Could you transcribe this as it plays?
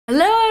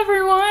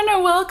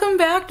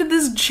back to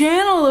this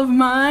channel of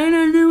mine.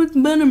 I know it's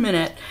been a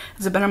minute.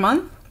 Has it been a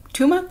month?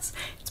 2 months?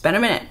 It's been a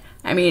minute.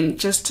 I mean,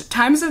 just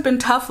times have been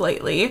tough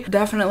lately,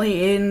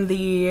 definitely in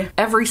the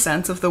every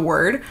sense of the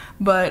word,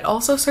 but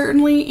also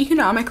certainly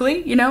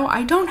economically. You know,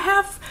 I don't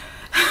have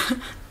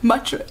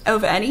much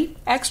of any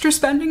extra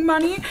spending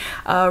money.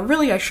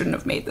 Really, I shouldn't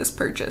have made this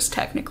purchase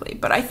technically,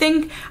 but I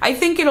think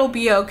it'll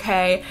be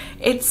okay.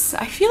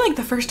 I feel like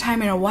the first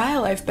time in a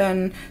while I've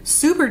been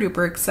super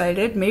duper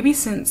excited, maybe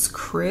since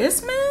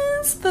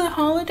Christmas, the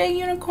holiday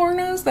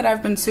unicornos, that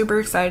I've been super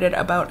excited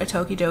about a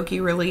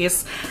Tokidoki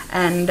release,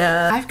 and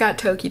I've got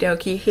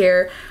Tokidoki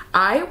here.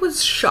 I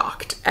was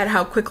shocked at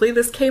how quickly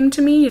this came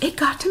to me. It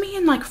got to me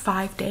in like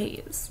 5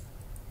 days.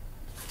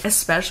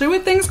 Especially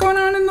with things going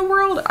on in the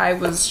world, I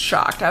was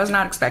shocked. I was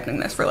not expecting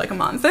this for like a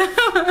month.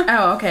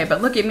 Oh, okay,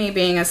 but look at me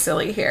being a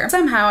silly here.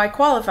 Somehow I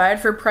qualified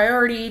for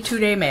priority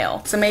 2-day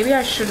mail. So maybe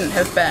I shouldn't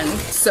have been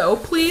so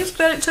pleased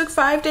that it took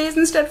 5 days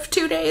instead of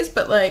 2 days,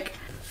 but like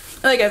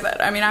I said,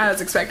 I mean, I was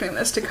expecting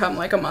this to come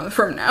like a month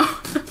from now.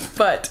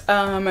 But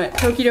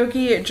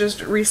Tokidoki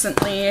just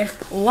recently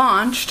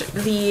launched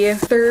the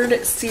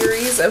 3rd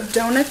series of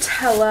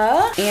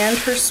Donutella and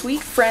her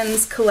Sweet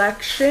Friends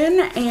collection,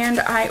 and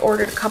I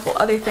ordered a couple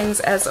other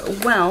things as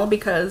well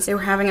because they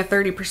were having a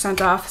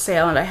 30% off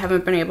sale and I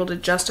haven't been able to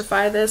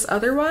justify this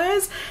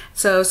otherwise.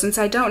 So since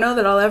I don't know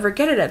that I'll ever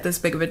get it at this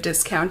big of a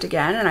discount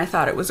again, and I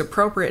thought it was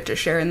appropriate to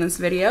share in this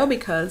video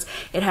because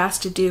it has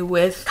to do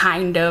with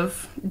kind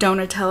of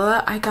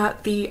Donutella, I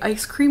got the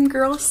Ice Cream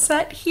Girl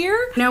set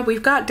here. Now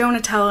we've got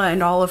Donutella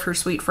and all of her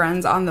sweet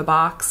friends on the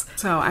box,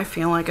 so I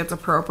feel like it's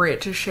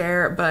appropriate to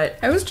share, but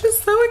I was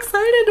just so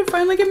excited to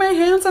finally get my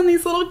hands on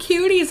these little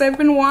cuties. I've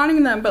been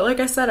wanting them, but like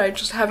I said, I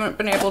just haven't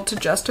been able to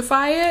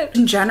justify it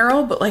in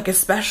general, but like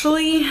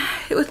especially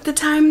with the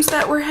times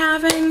that we're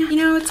having. You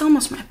know, it's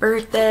almost my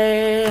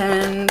birthday,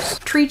 and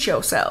treat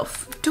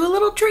yourself. Do a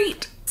little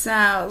treat.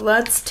 So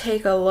let's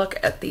take a look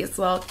at these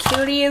little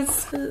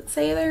cuties. Does it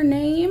say their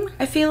name?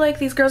 I feel like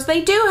these girls,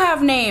 they do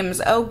have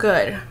names. Oh,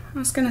 good. I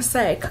was gonna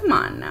say, come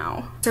on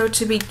now. So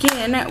to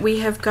begin, we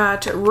have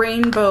got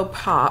Rainbow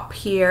Pop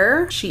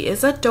here. She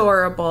is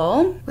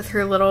adorable with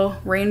her little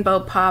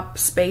Rainbow Pop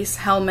space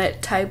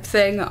helmet type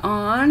thing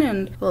on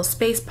and little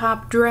space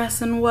pop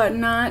dress and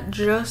whatnot.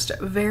 Just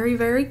very,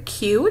 very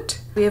cute.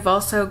 We have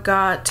also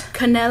got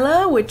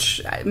Canela,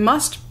 which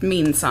must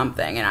mean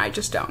something and I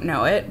just don't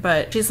know it,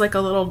 but she's like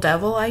a little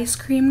devil ice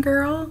cream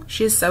girl.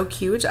 She's so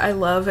cute. I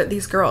love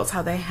these girls,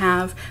 how they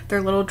have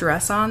their little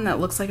dress on that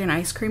looks like an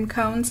ice cream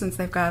cone since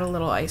they've got a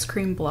little ice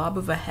cream blob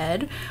of a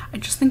head. I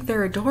just think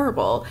they're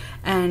adorable.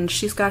 And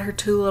she's got her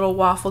 2 little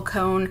waffle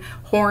cone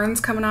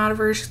horns coming out of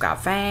her. She's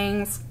got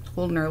fangs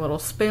holding her little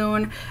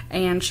spoon,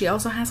 and she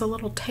also has a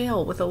little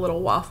tail with a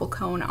little waffle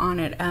cone on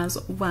it as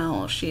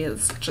well. She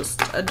is just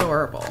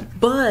adorable.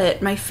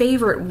 But my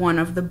favorite one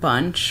of the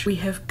bunch, we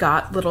have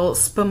got little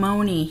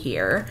Spumoni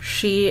here.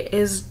 She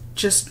is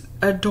just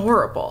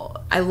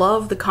adorable. I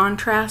love the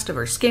contrast of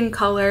her skin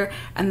color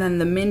and then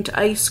the mint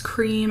ice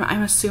cream.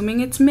 I'm assuming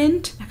it's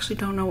mint. I actually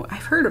don't know.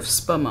 I've heard of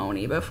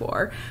Spumoni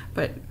before,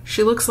 but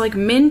she looks like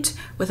mint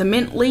with a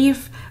mint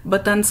leaf,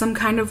 but then some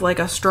kind of like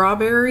a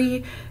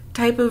strawberry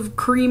type of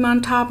cream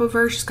on top of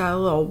her. She's got a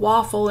little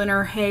waffle in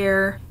her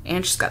hair,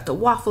 and she's got the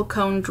waffle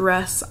cone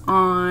dress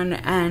on,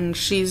 and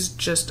she's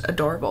just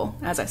adorable.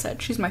 As I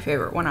said, she's my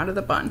favorite one out of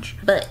the bunch.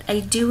 But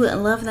I do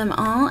love them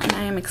all, and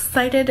I am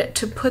excited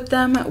to put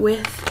them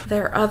with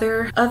their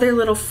other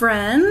little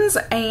friends.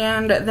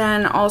 And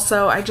then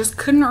also, I just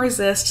couldn't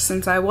resist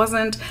since I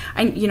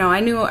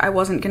knew I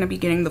wasn't gonna be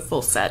getting the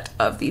full set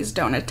of these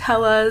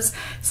Donatellas,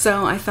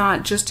 so I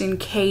thought just in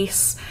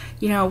case,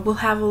 you know, we'll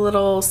have a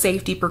little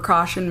safety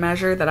precaution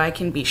measure that I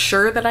can be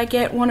sure that I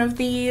get one of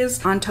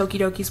these. On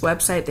Tokidoki's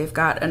website, they've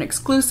got an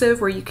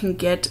exclusive where you can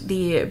get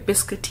the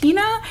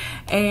Biscuitina,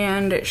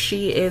 and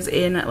she is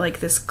in like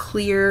this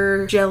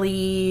clear,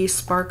 jelly,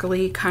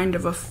 sparkly kind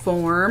of a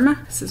form.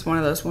 This is one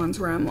of those ones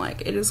where I'm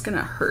like, it is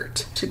gonna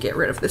hurt to get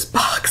rid of this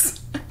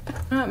box.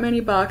 Not many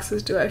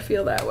boxes do I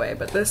feel that way,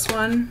 but this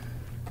one,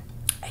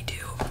 I do.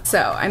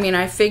 So, I mean,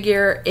 I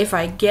figure if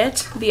I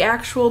get the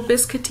actual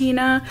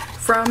Biscuitina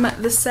from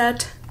the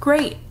set,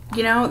 great.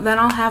 You know, then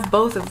I'll have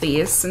both of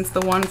these since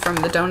the one from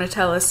the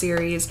Donutella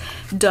series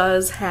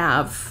does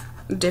have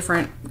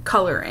different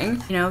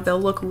coloring. You know,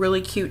 they'll look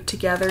really cute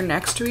together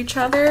next to each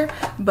other,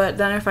 but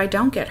then if I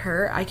don't get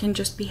her, I can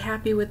just be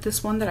happy with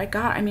this one that I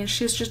got. I mean,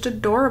 she's just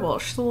adorable.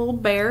 She's a little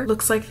bear.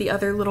 Looks like the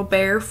other little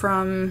bear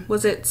from,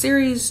 was it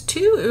series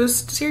 2? It was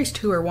series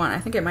 2 or 1. I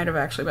think it might have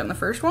actually been the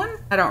first one.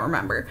 I don't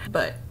remember,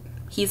 but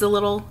he's a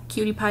little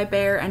cutie pie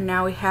bear, and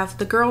now we have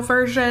the girl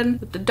version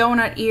with the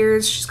donut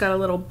ears. She's got a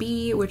little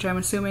bee, which I'm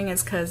assuming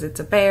is because it's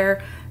a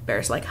bear.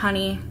 Bears like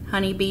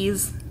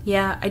honeybees.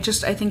 Yeah, I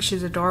think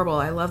she's adorable.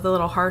 I love the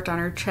little heart on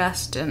her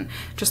chest, and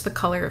just the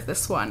color of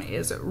this one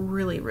is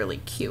really, really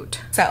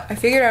cute. So I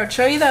figured I would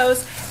show you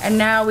those, and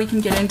now we can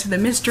get into the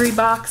mystery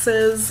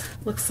boxes.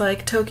 Looks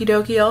like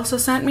Tokidoki also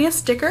sent me a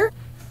sticker.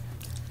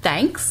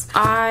 Thanks.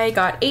 I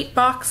got 8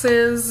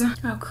 boxes.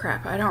 Oh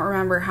crap, I don't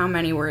remember how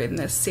many were in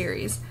this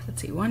series.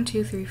 Let's see, 1,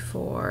 2, 3,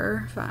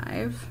 4,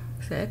 5,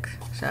 6,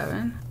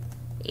 7,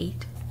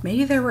 8.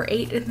 Maybe there were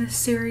 8 in this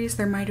series.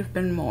 There might have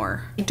been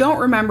more. I don't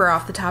remember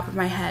off the top of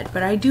my head,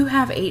 but I do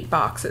have 8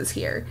 boxes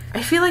here.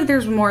 I feel like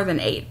there's more than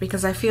 8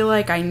 because I feel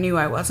like I knew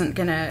I wasn't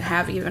gonna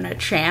have even a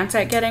chance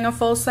at getting a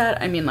full set.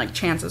 I mean, like,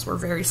 chances were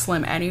very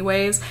slim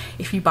anyways.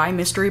 If you buy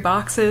mystery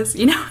boxes,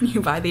 you know, and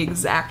you buy the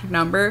exact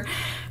number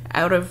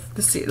out of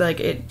the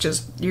like, it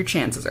just, your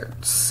chances are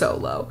so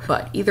low.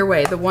 But either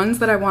way, the ones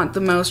that I want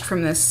the most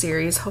from this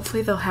series,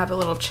 hopefully they'll have a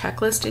little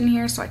checklist in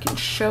here so I can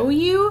show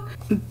you.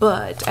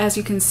 But as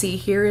you can see,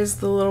 here is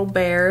the little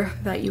bear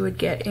that you would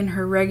get in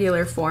her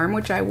regular form,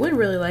 which I would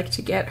really like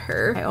to get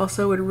her. I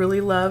also would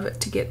really love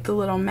to get the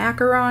little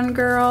macaron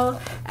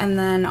girl, and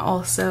then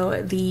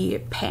also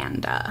the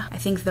panda. I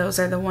think those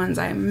are the ones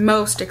I'm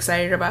most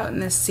excited about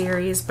in this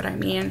series, but I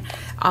mean,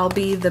 I'll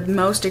be the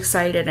most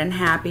excited and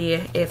happy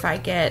if I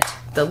get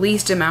the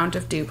least amount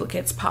of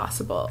duplicates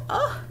possible.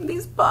 Oh,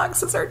 these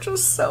boxes are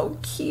just so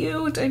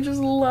cute. I just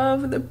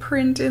love the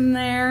print in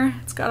there.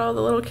 It's got all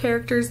the little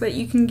characters that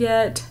you can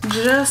get.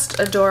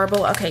 Just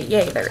adorable. Okay,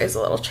 yay, there is a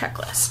little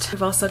checklist.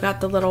 We've also got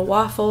the little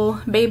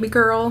waffle baby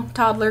girl,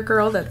 toddler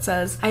girl that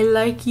says, I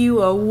like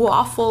you a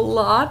waffle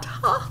lot. Ha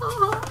ha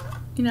ha.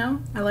 You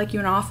know, I like you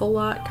an awful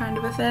lot kind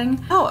of a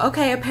thing. Oh,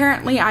 okay,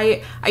 apparently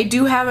I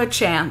do have a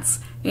chance.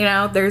 You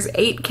know, there's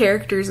 8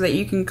 characters that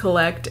you can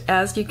collect.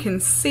 As you can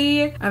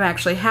see, I'm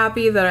actually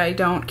happy that I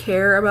don't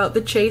care about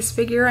the Chase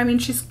figure. I mean,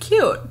 she's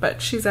cute,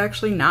 but she's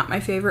actually not my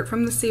favorite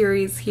from the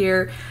series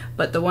here.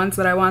 But the ones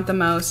that I want the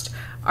most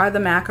are the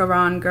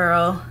macaron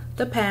girl,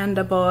 the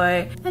panda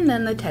boy, and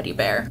then the teddy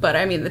bear. But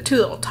I mean, the 2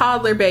 little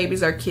toddler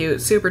babies are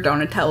cute. Super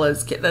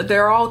Donatella's cute.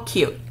 They're all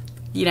cute,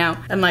 you know?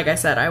 And like I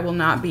said, I will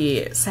not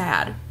be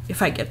sad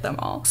if I get them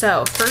all.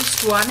 So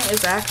first one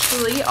is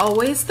actually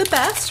always the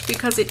best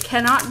because it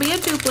cannot be a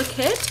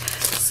duplicate.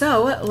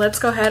 So let's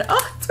go ahead.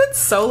 Oh, it's been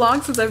so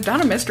long since I've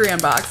done a mystery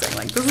unboxing.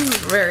 Like, this is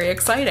very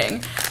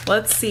exciting.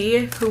 Let's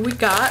see who we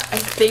got. I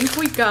think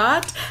we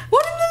got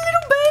one of the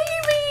little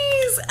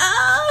babies.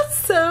 Ah,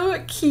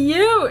 so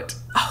cute.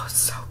 Oh,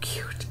 so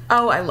cute.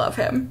 Oh, I love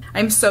him.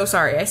 I'm so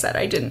sorry I said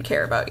I didn't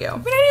care about you. I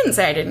mean, I didn't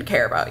say I didn't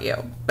care about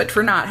you, but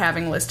for not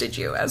having listed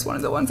you as one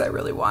of the ones I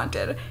really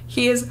wanted.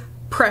 He is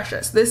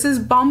precious. This is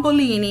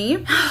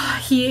Bombolini.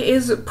 He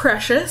is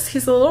precious.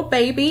 He's a little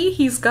baby.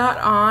 He's got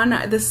on,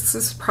 this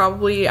is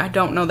probably, I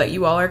don't know that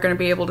you all are going to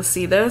be able to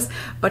see this,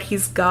 but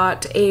he's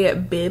got a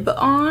bib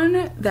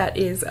on that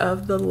is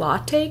of the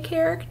latte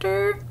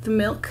character, the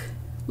milk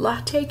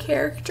latte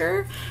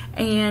character,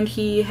 and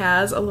he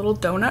has a little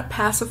donut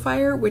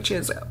pacifier, which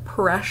is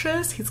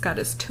precious. He's got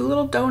his 2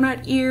 little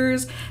donut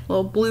ears, a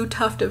little blue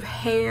tuft of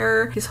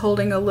hair. He's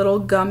holding a little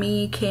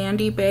gummy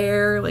candy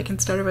bear, like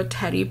instead of a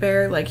teddy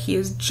bear. Like, he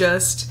is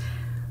just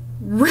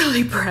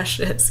really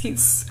precious.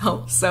 He's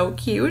so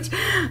cute.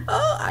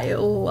 Oh, I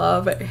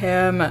love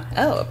him.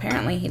 Oh,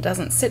 apparently he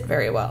doesn't sit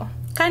very well.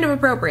 Kind of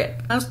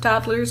appropriate. Most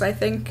toddlers, I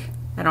think,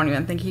 I don't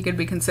even think he could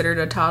be considered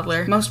a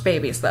toddler. Most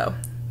babies, though,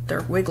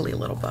 they're wiggly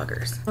little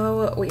buggers.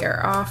 Oh, we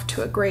are off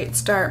to a great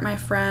start, my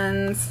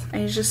friends.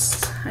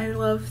 I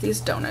love these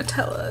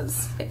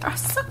Donatellas. They are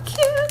so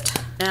cute.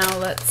 Now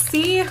let's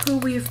see who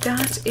we've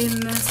got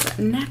in this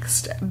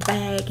next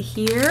bag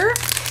here.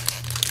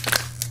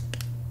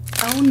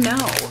 Oh no.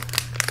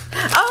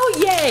 Oh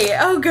yay,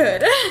 oh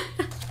good.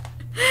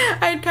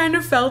 I had kind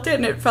of felt it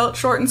and it felt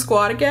short and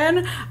squat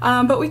again,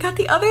 but we got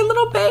the other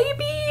little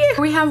baby.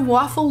 We have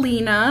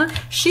Waffleina.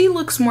 She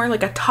looks more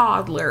like a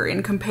toddler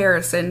in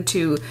comparison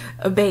to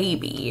a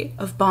baby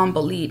of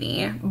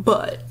Bombolini,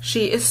 but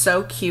she is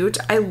so cute.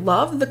 I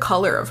love the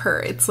color of her.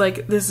 It's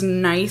like this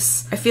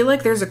nice, I feel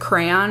like there's a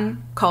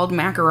crayon called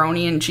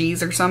macaroni and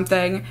cheese or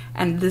something,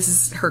 and this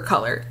is her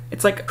color.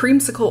 It's like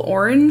creamsicle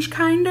orange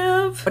kind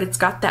of, but it's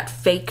got that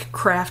fake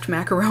Kraft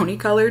macaroni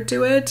color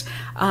to it.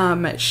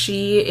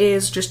 She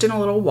is just in a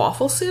little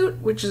waffle suit,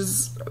 which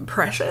is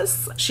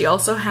precious. She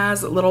also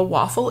has little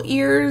waffle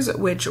ears,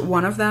 which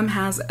one of them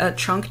has a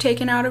chunk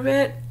taken out of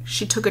it.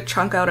 She took a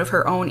chunk out of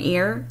her own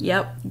ear.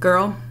 Yep,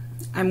 girl,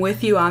 I'm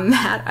with you on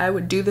that. I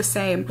would do the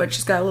same. But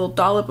she's got a little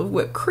dollop of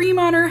whipped cream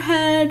on her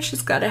head.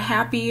 She's got a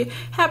happy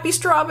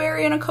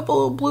strawberry and a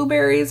couple of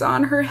blueberries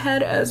on her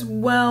head as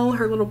well.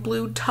 Her little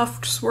blue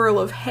tuft swirl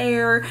of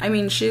hair. I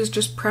mean, she's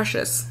just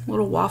precious.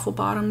 Little waffle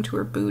bottom to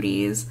her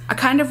booties. I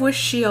kind of wish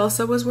she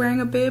also was wearing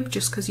a bib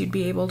just because you'd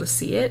be able to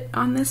see it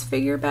on this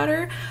figure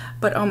better.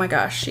 But oh my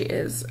gosh, she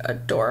is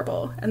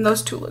adorable. And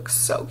those 2 look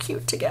so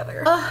cute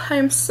together. Oh,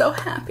 I'm so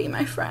happy,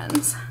 my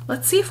friends.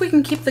 Let's see if we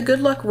can keep the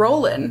good luck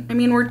rolling. I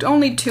mean, we're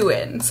only 2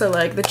 in, so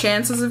like the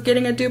chances of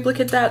getting a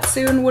duplicate that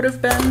soon would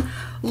have been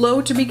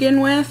low to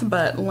begin with,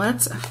 but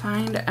let's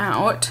find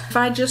out if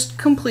I just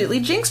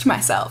completely jinxed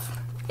myself.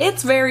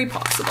 It's very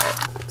possible.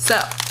 So,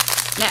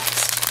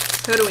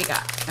 next, who do we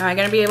got? Am I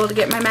gonna be able to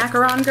get my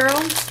macaron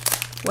girl?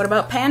 What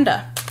about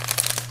panda?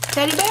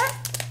 Teddy bear?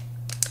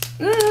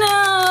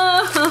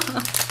 No!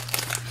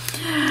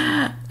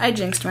 I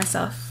jinxed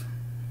myself.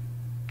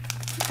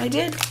 I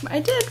did.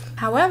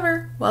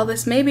 However, while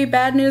this may be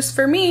bad news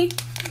for me,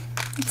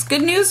 it's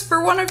good news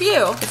for one of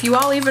you. If you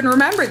all even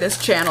remember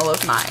this channel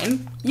of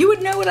mine, you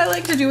would know what I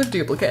like to do with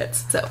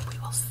duplicates. So we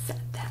will set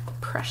that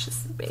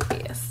precious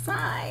baby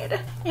aside,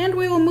 and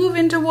we will move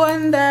into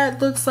one that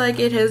looks like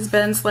it has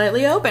been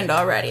slightly opened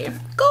already.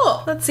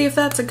 Cool. Let's see if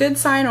that's a good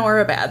sign or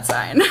a bad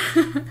sign.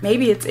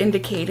 Maybe it's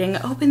indicating,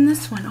 open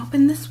this one,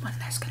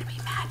 there's gonna be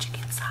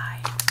magic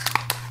inside.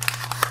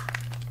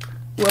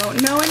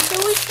 Won't know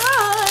until we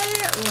try.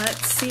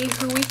 Let's see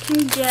who we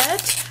can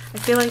get. I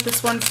feel like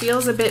this one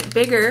feels a bit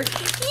bigger.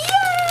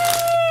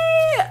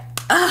 Yay!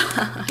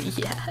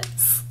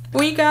 Yes.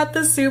 We got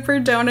the Super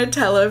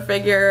Donutella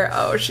figure.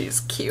 Oh,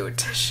 she's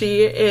cute.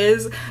 She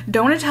is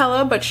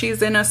Donutella, but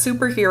she's in a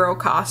superhero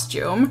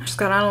costume. She's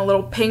got on a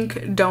little pink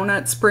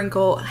donut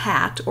sprinkle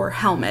hat, or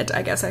helmet,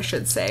 I guess I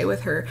should say,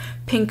 with her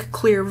pink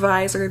clear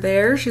visor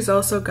there. She's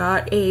also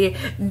got a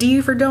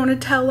D for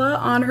Donutella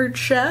on her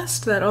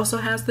chest that also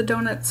has the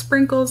donut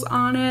sprinkles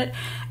on it.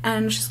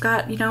 And she's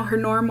got, you know, her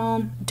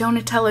normal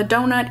Donutella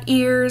donut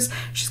ears.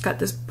 She's got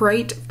this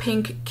bright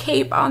pink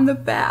cape on the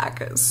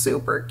back.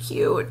 Super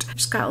cute.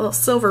 She's got little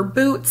silver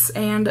boots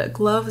and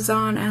gloves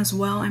on as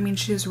well. I mean,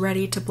 she's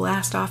ready to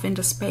blast off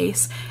into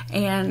space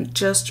and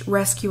just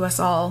rescue us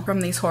all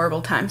from these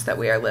horrible times that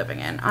we are living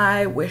in.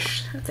 I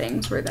wish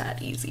things were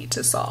that easy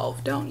to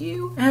solve, don't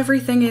you?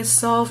 Everything is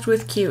solved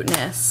with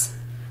cuteness.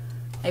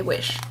 I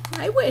wish.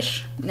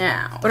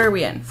 Now, what are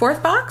we in?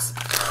 4th box?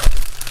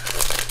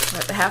 We're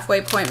at the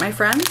halfway point, my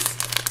friends.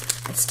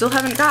 I still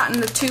haven't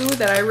gotten the 2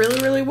 that I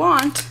really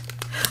want.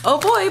 Oh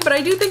boy, but I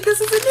do think this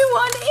is a new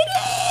one.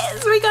 It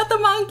is! We got the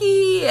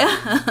monkey!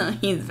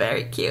 He's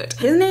very cute.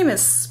 His name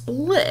is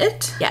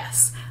Split.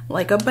 Yes,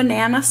 like a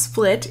banana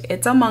split.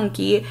 It's a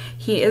monkey.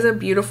 He is a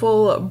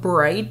beautiful,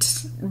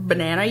 bright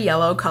banana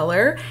yellow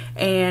color,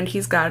 and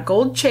he's got a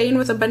gold chain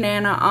with a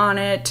banana on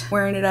it,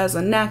 wearing it as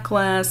a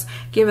necklace,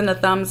 giving the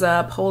thumbs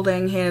up,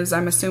 holding his,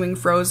 I'm assuming,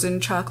 frozen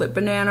chocolate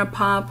banana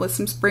pop with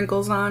some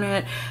sprinkles on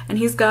it, and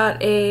he's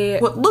got a,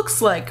 what looks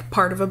like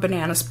part of a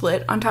banana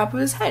split on top of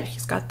his head.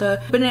 He's got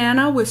the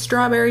banana with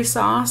strawberry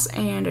sauce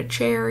and a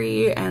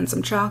cherry and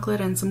some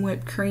chocolate and some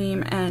whipped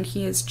cream, and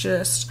he is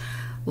just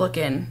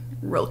looking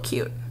real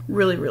cute.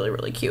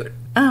 Really cute.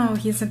 Oh,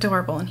 he's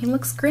adorable, and he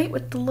looks great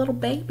with the little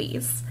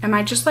babies. Am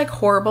I just like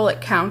horrible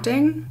at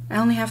counting? I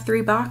only have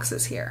 3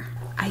 boxes here.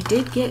 I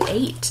did get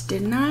 8,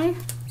 didn't I?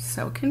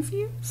 So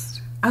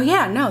confused. Oh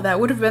yeah, no, that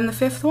would have been the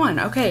 5th one.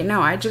 Okay,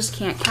 no, I just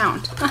can't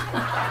count.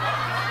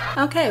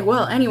 Okay,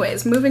 well,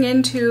 anyways, moving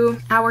into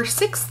our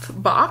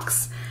 6th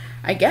box.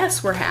 I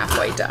guess we're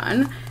halfway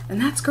done, and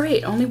that's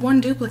great. Only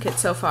 1 duplicate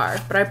so far,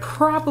 but I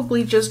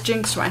probably just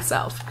jinxed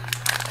myself.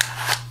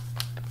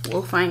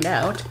 We'll find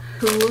out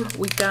who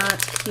we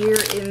got here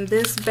in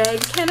this bag.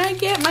 Can I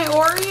get my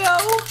Oreo?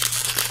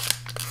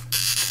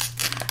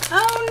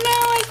 Oh no,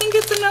 I think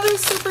it's another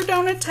Super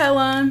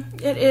Donutella.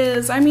 It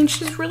is. I mean,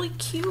 she's really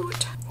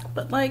cute,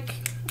 but like,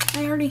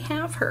 I already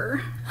have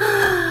her.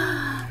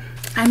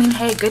 I mean,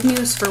 hey, good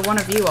news for one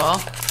of you all.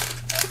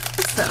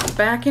 So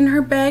back in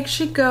her bag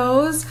she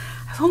goes.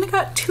 I've only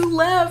got 2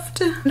 left,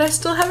 and I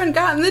still haven't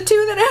gotten the 2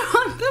 that I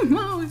want the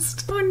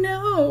most. Oh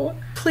no.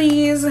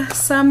 Please,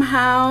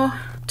 somehow,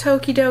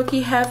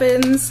 Tokidoki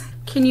heavens,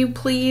 can you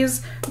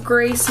please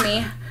grace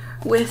me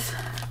with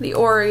the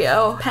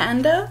Oreo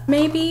panda?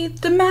 Maybe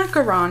the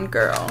macaron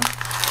girl.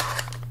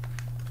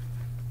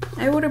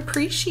 I would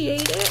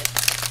appreciate it.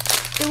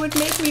 It would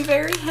make me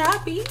very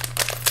happy.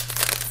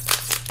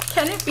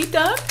 Can it be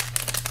done?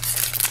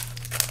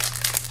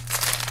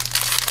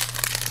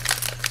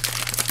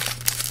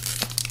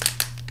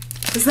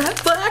 Is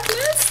that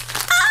blackness?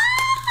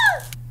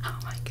 Ah! Oh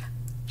my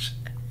gosh.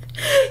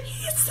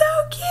 He's so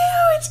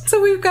cute.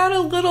 So we've got a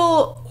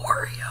little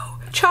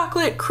Oreo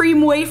chocolate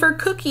cream wafer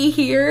cookie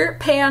here,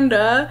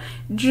 panda,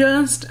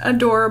 just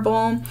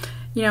adorable.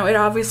 You know, it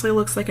obviously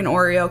looks like an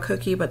Oreo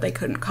cookie, but they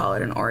couldn't call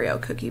it an Oreo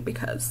cookie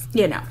because,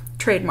 you know,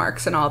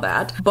 trademarks and all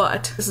that.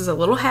 But this is a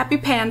little happy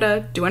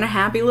panda doing a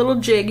happy little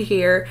jig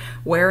here,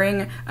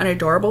 wearing an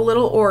adorable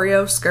little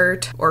Oreo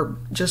skirt, or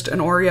just an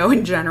Oreo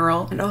in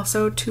general, and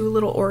also 2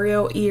 little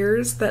Oreo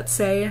ears that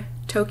say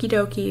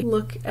Tokidoki.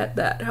 Look at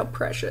that, how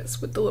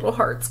precious, with the little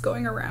hearts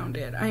going around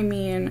it. I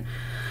mean,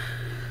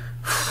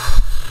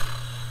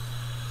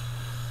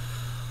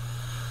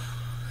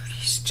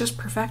 he's just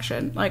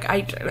perfection. Like,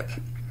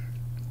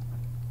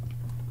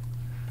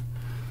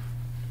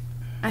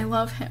 I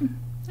love him.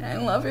 I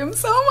love him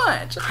so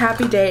much.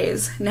 Happy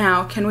days.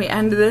 Now, can we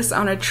end this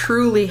on a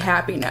truly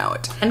happy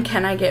note? And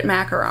can I get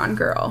Macaron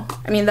Girl?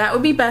 I mean, that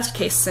would be best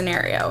case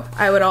scenario.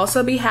 I would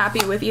also be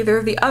happy with either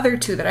of the other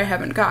 2 that I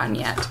haven't gotten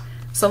yet.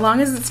 So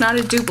long as it's not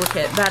a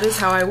duplicate, that is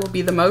how I will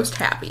be the most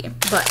happy.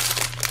 But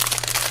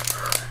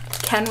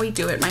can we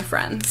do it, my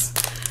friends?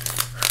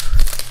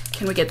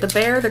 Can we get the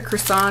bear, the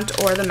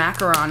croissant, or the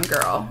Macaron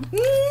Girl? No!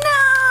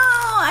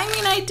 I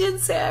mean, I did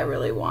say I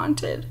really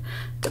wanted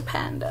the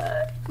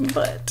panda,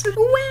 but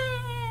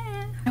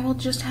I will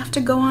just have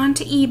to go on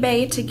to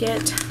eBay to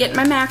get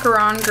my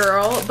macaron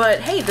girl.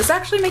 But hey, this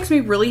actually makes me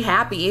really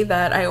happy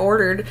that I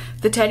ordered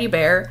the teddy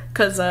bear,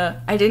 because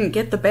I didn't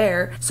get the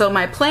bear. So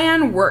my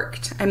plan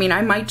worked. I mean,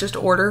 I might just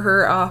order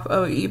her off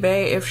of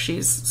eBay if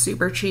she's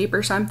super cheap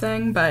or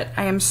something, but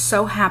I am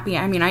so happy.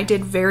 I mean, I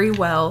did very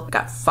well.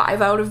 Got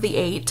 5 out of the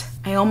 8.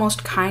 I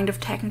almost kind of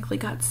technically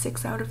got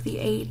 6 out of the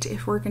 8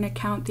 if we're gonna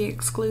count the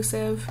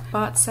exclusive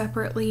bought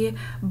separately,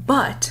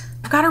 but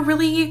I've got a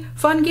really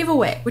fun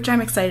giveaway, which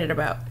I'm excited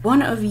about.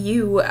 One of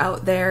you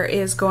out there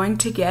is going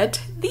to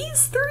get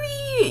these 3!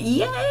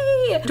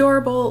 Yay!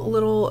 Adorable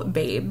little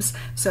babes.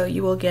 So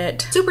you will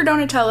get Super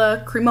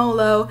Donutella,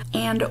 Cremolo,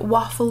 and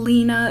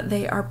Waffleina.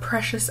 They are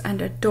precious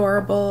and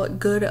adorable.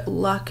 Good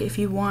luck if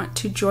you want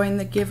to join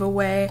the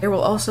giveaway. There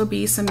will also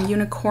be some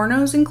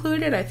unicornos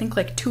included. I think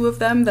like 2 of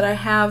them that I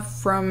have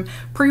from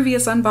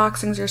previous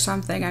unboxings or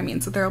something. I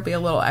mean, so there'll be a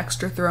little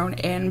extra thrown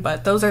in,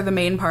 but those are the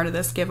main part of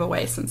this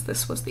giveaway since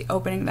this was the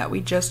opening that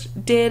we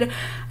just did.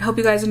 I hope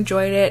you guys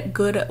enjoyed it.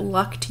 Good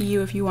luck to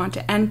you if you want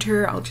to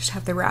enter. I'll just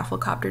have the raffle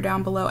copter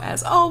down below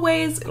as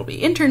always. It'll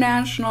be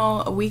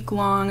international, a week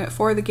long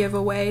for the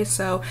giveaway,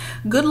 so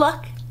good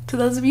luck to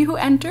those of you who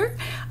enter.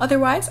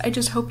 Otherwise, I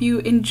just hope you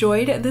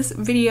enjoyed this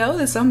video,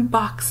 this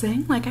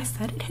unboxing. Like I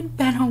said, it had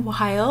been a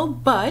while,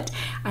 but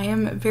I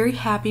am very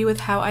happy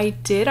with how I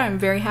did. I'm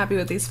very happy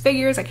with these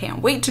figures. I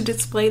can't wait to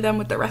display them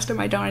with the rest of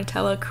my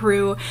Donutella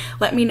crew.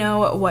 Let me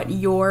know what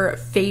your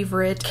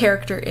favorite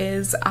character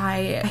is.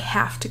 I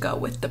have to go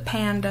with the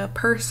panda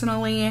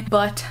personally,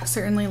 but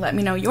certainly let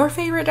me know your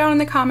favorite down in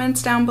the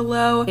comments down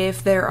below.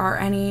 If there are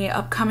any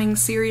upcoming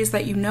series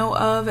that you know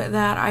of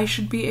that I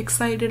should be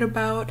excited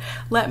about,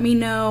 let me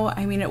know.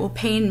 I mean, it will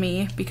pain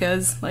me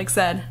because, like I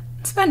said,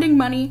 spending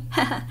money,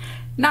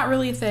 not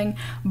really a thing,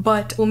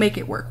 but we'll make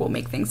it work. We'll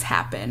make things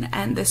happen.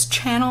 And this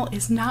channel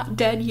is not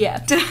dead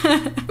yet.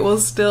 It will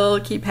still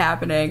keep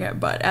happening.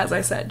 But as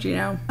I said, you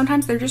know,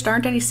 sometimes there just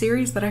aren't any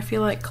series that I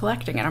feel like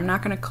collecting, and I'm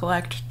not going to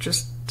collect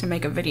just to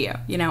make a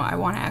video. You know, I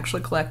want to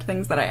actually collect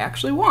things that I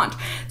actually want.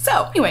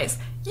 So anyways,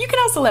 you can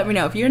also let me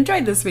know if you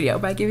enjoyed this video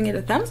by giving it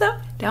a thumbs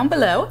up down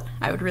below.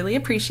 I would really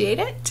appreciate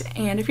it.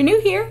 And if you're new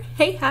here,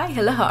 hey, hi,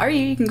 hello, how are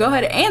you? You can go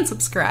ahead and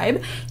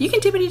subscribe. You can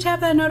tippity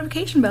tap that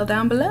notification bell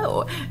down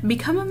below.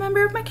 Become a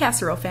member of my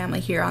casserole family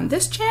here on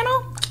this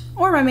channel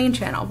or my main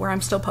channel where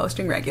I'm still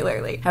posting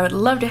regularly. I would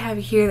love to have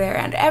you here, there,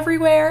 and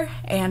everywhere.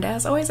 And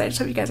as always, I just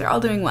hope you guys are all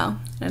doing well.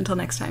 And until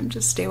next time,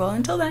 just stay well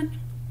until then.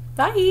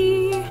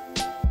 Bye!